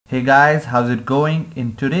Hey guys, how's it going?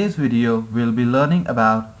 In today's video, we'll be learning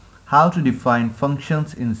about how to define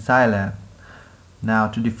functions in Scilab. Now,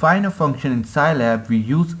 to define a function in Scilab, we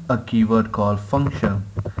use a keyword called function.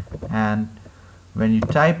 And when you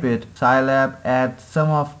type it, Scilab adds some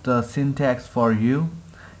of the syntax for you.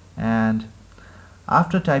 And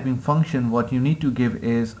after typing function, what you need to give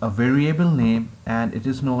is a variable name, and it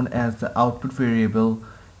is known as the output variable.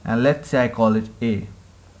 And let's say I call it A.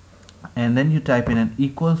 And then you type in an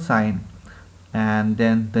equal sign and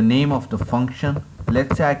then the name of the function.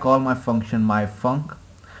 Let's say I call my function myfunc,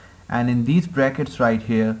 and in these brackets right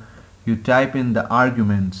here you type in the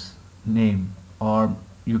arguments name, or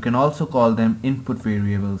you can also call them input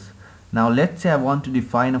variables. Now let's say I want to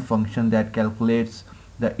define a function that calculates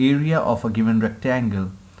the area of a given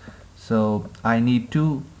rectangle. So I need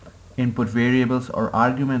two input variables or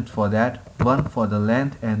arguments for that, one for the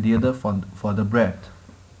length and the other for the breadth.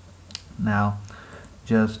 Now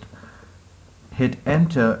just hit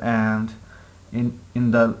enter, and in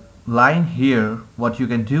the line here what you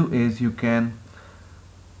can do is you can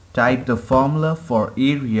type the formula for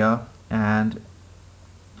area, and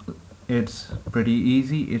it's pretty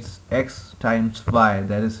easy. It's x times y,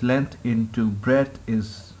 that is length into breadth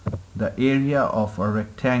is the area of a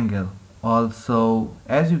rectangle. Also,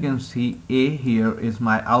 as you can see, a here is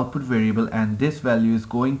my output variable, and this value is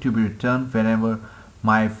going to be returned whenever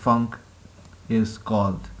my func is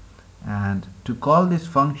called. And to call this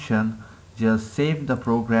function, just save the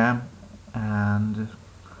program, and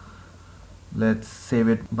let's save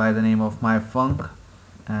it by the name of myfunc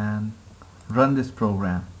and run this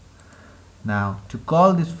program. Now to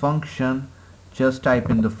call this function, just type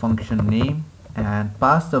in the function name and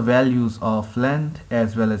pass the values of length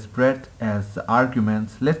as well as breadth as the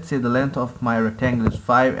arguments. Let's say the length of my rectangle is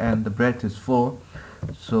 5 and the breadth is 4.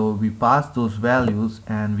 So we pass those values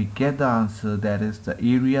and we get the answer, that is the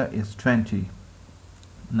area is 20.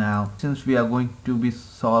 Now since we are going to be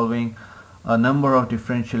solving a number of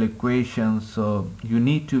differential equations, so you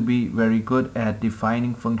need to be very good at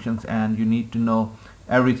defining functions and you need to know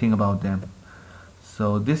everything about them.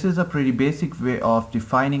 So this is a pretty basic way of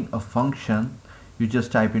defining a function. You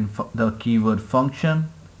just type in the keyword function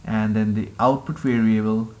and then the output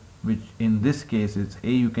variable, which in this case is a.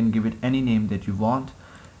 You can give it any name that you want,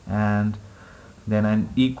 and then an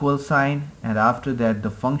equal sign, and after that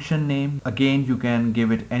the function name. Again, you can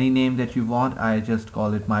give it any name that you want. I just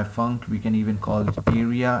call it myfunc. We can even call it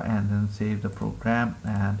area, and then save the program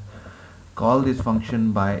and call this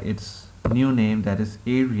function by its new name, that is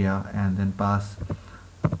area, and then pass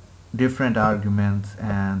different arguments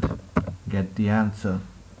and get the answer.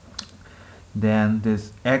 Then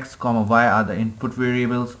this x comma y are the input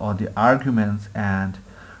variables or the arguments, and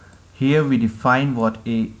here we define what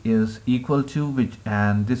a is equal to,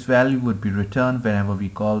 and this value would be returned whenever we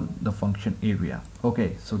call the function area.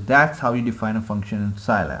 Okay, so that's how you define a function in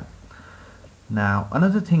Scilab. Now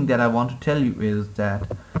another thing that I want to tell you is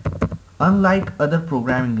that unlike other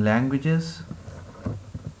programming languages,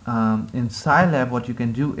 in Scilab what you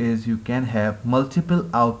can do is you can have multiple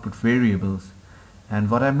output variables. And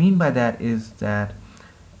what I mean by that is that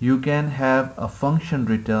you can have a function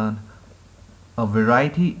return a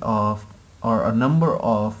variety of or a number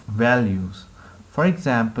of values. For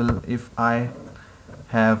example, if I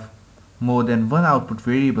have more than one output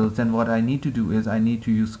variables, then what I need to do is I need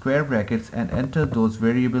to use square brackets and enter those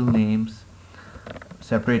variable names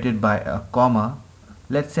separated by a comma.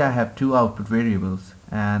 Let's say I have two output variables,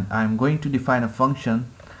 and I'm going to define a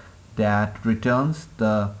function that returns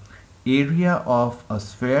the area of a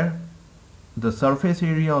sphere, the surface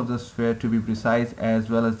area of the sphere to be precise, as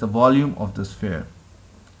well as the volume of the sphere.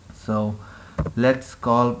 So let's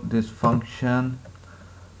call this function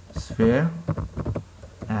sphere,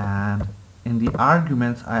 and in the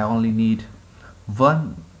arguments I only need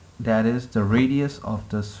one, that is the radius of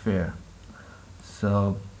the sphere.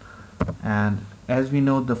 So, and as we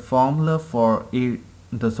know, the formula for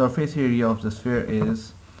the surface area of the sphere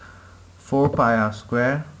is 4 pi r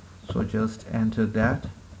square. So just enter that,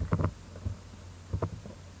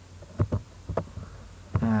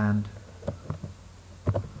 and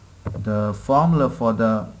the formula for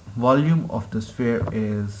the volume of the sphere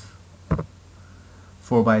is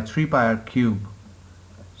 4 by 3 pi r cube.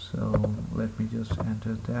 So let me just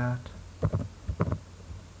enter that.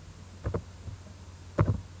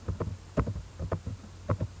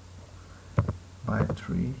 By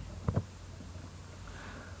 3.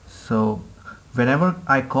 So whenever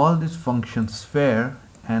I call this function sphere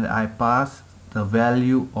and I pass the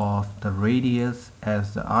value of the radius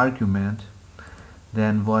as the argument,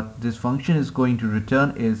 then what this function is going to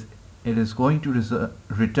return is it is going to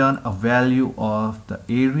return a value of the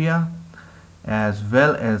area as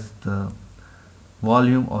well as the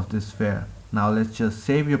volume of this sphere. Now let's just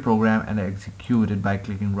save your program and execute it by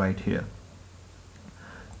clicking right here.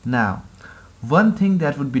 Now one thing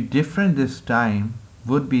that would be different this time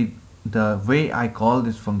would be the way I call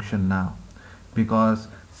this function now, because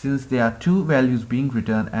since there are two values being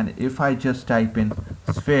returned, and if I just type in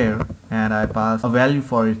sphere and I pass a value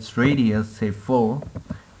for its radius, say 4,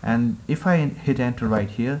 and if I hit enter right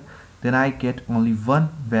here, then I get only one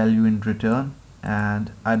value in return,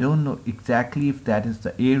 and I don't know exactly if that is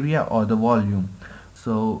the area or the volume.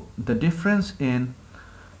 So the difference in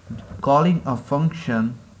calling a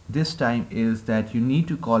function this time is that you need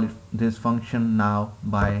to call this function now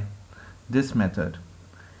by this method.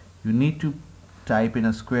 You need to type in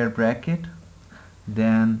a square bracket,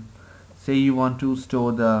 then say you want to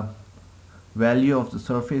store the value of the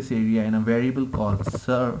surface area in a variable called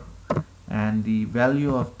sur and the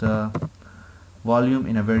value of the volume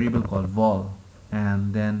in a variable called vol,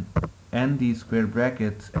 and then end these square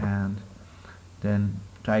brackets and then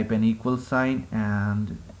type an equal sign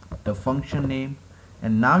and the function name,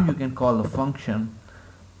 and now you can call the function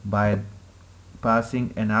by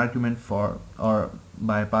passing an argument for, or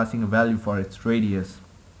by passing a value for its radius.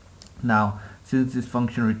 Now since this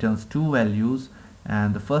function returns two values,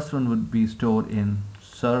 and the first one would be stored in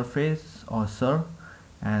surface or sur,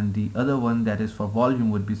 and the other one that is for volume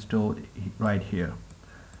would be stored right here.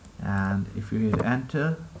 And if you hit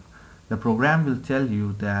enter, the program will tell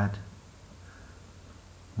you that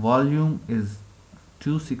volume is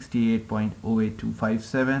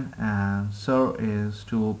 268.08257 and sur is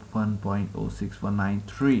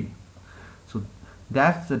 201.06193. so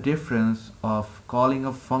that's the difference of calling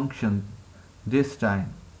a function this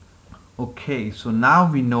time. Okay, so now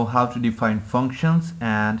we know how to define functions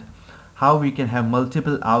and how we can have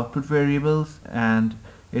multiple output variables, and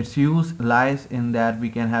its use lies in that we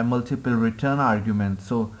can have multiple return arguments.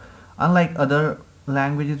 So unlike other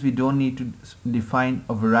languages, we don't need to define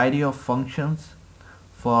a variety of functions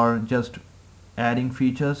for just adding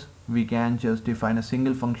features. We can just define a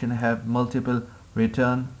single function, have multiple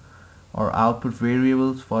return or output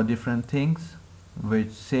variables for different things,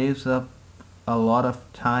 which saves up a lot of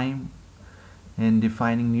time in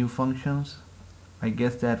defining new functions. I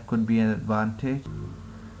guess that could be an advantage.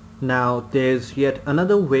 Now there's yet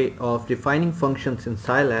another way of defining functions in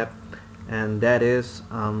Scilab, and that is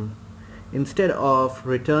instead of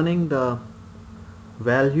returning the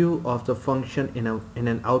value of the function in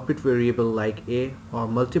an output variable like a, or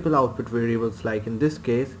multiple output variables like in this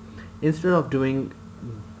case, instead of doing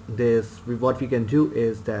this, what we can do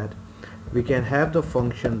is that we can have the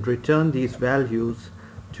function return these values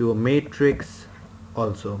to a matrix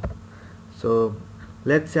also. So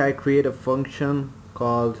let's say I create a function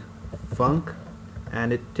called func,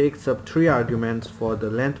 and it takes up three arguments for the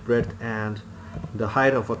length, breadth and the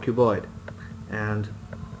height of a cuboid, and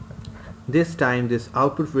this time this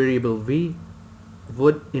output variable v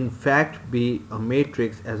would in fact be a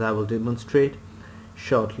matrix, as I will demonstrate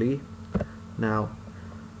shortly. Now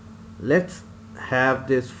let's have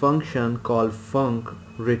this function called func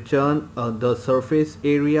return the surface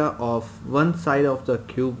area of one side of the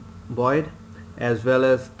cuboid as well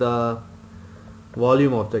as the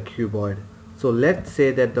volume of the cuboid. So let's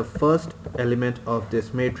say that the first element of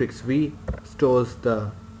this matrix V stores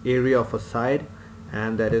the area of a side,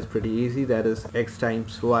 and that is pretty easy, that is x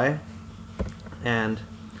times y, and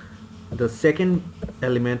the second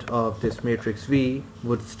element of this matrix V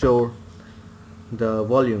would store the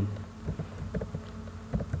volume,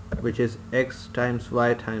 which is x times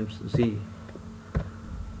y times z.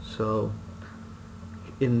 So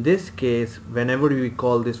in this case, whenever we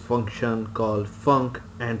call this function called func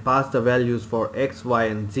and pass the values for x, y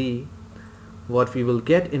and z, what we will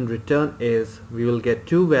get in return is we will get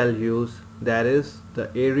two values, that is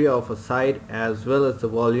the area of a side as well as the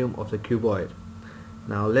volume of the cuboid.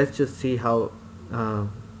 Now let's just see how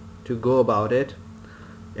to go about it.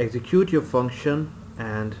 Execute your function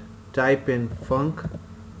and type in func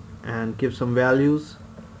and give some values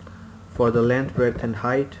for the length, breadth and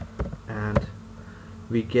height, and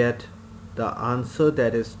we get the answer,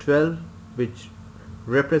 that is 12, which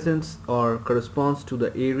represents or corresponds to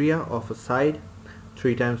the area of a side,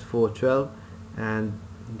 3 times 4 12, and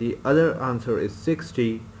the other answer is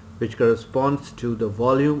 60, which corresponds to the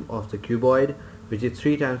volume of the cuboid, which is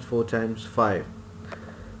 3 times 4 times 5.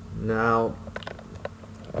 Now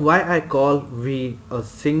why I call V a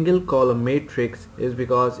single column matrix is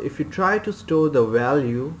because if you try to store the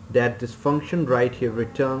value that this function right here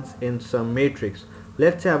returns in some matrix,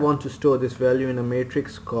 let's say I want to store this value in a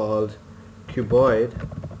matrix called cuboid,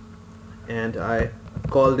 and I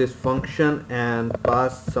call this function and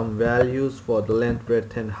pass some values for the length,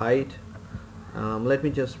 breadth and height. Let me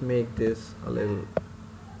just make this a little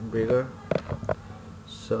bigger.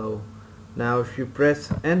 So now if you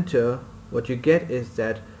press enter, what you get is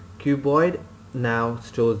that cuboid now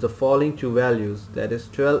stores the following two values, that is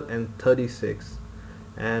 12 and 36.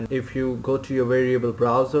 And if you go to your variable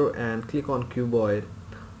browser and click on cuboid,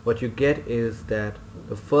 what you get is that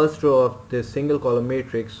the first row of this single column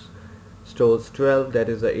matrix stores 12, that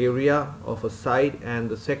is the area of a side, and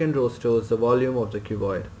the second row stores the volume of the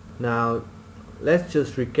cuboid. Now let's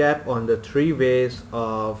just recap on the three ways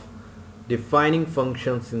of defining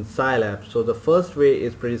functions in Scilab. So the first way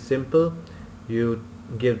is pretty simple. You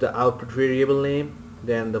give the output variable name,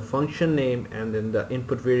 then the function name, and then the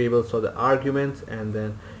input variables or the arguments, and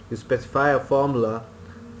then you specify a formula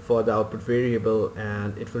for the output variable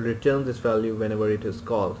and it will return this value whenever it is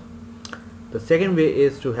called. The second way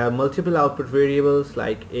is to have multiple output variables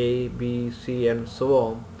like A, B, C and so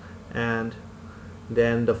on, and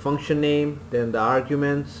then the function name, then the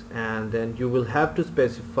arguments, and then you will have to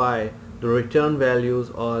specify the return values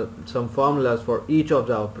or some formulas for each of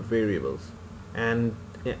the output variables. And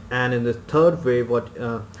in the third way,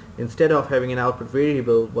 instead of having an output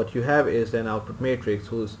variable, what you have is an output matrix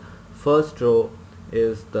whose first row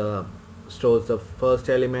stores the first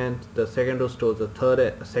element, the second row stores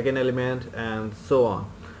the second element, and so on.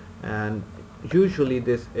 And usually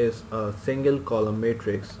this is a single column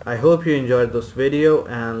matrix. I hope you enjoyed this video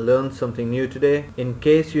and learned something new today. In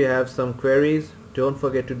case you have some queries, don't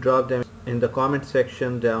forget to drop them in the comment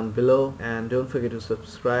section down below, and don't forget to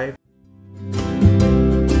subscribe.